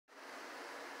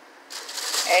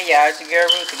Hey y'all, it's your girl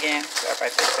Ruth again. Sorry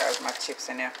about this, that was my chips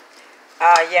in there.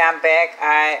 Yeah, I'm back.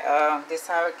 This is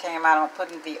how it came out. I'm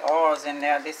putting the oils in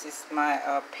there. This is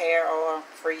my pear oil.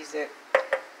 Freeze it.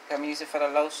 I'm using for the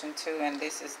lotion too. And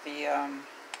this is the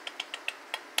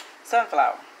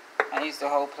sunflower. I used the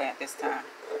whole plant this time.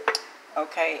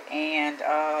 Okay, and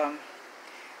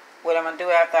what I'm going to do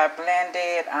after I blend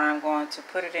it, I'm going to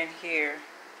put it in here.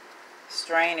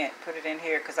 Strain it, put it in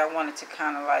here, because I want it to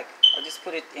kind of like, I'll just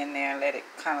put it in there and let it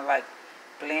kind of like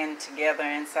blend together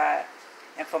inside.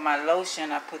 And for my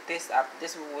lotion, I put this up.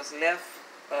 This was left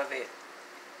of it.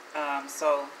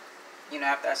 So, you know,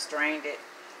 after I strained it,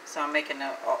 so I'm making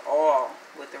a oil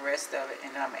with the rest of it,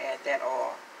 and then I'm gonna add that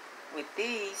oil with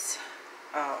these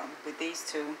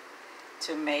two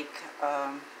to make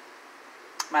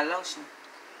my lotion.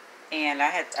 And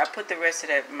I put the rest of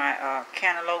that my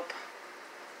cantaloupe.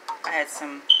 I had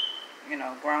some, you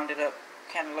know, grounded up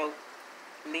cantaloupe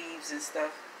leaves and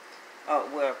stuff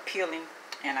were peeling,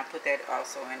 and I put that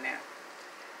also in there.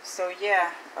 So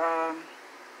yeah,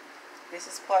 this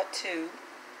is part 2,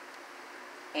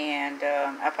 and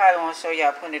I probably won't show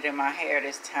y'all putting it in my hair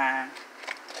this time,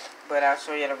 but I'll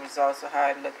show you the results of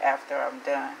how it look after I'm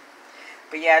done.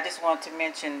 But yeah, I just want to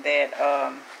mention that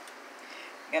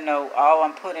you know, all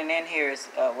I'm putting in here is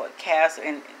what castor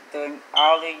and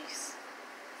all these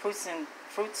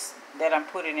fruits that I'm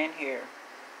putting in here.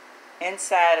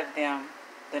 Inside of them,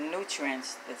 the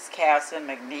nutrients, that's calcium,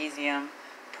 magnesium,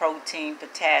 protein,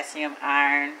 potassium,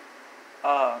 iron,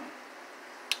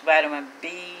 vitamin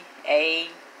B, A,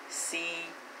 C,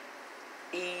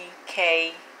 E,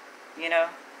 K, you know.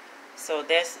 So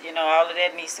that's, you know, all of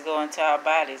that needs to go into our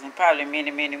bodies, and probably many,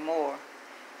 many more.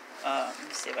 Let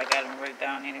me see if I got them written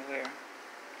down anywhere.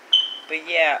 But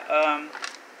yeah,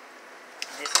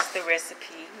 this is the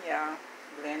recipe, y'all.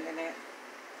 Blending it,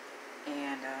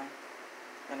 and I'm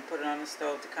gonna put it on the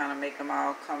stove to kind of make them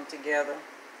all come together,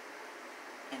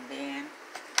 and then,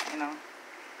 you know,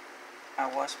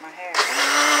 I wash my hair. So,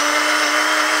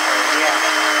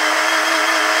 yeah.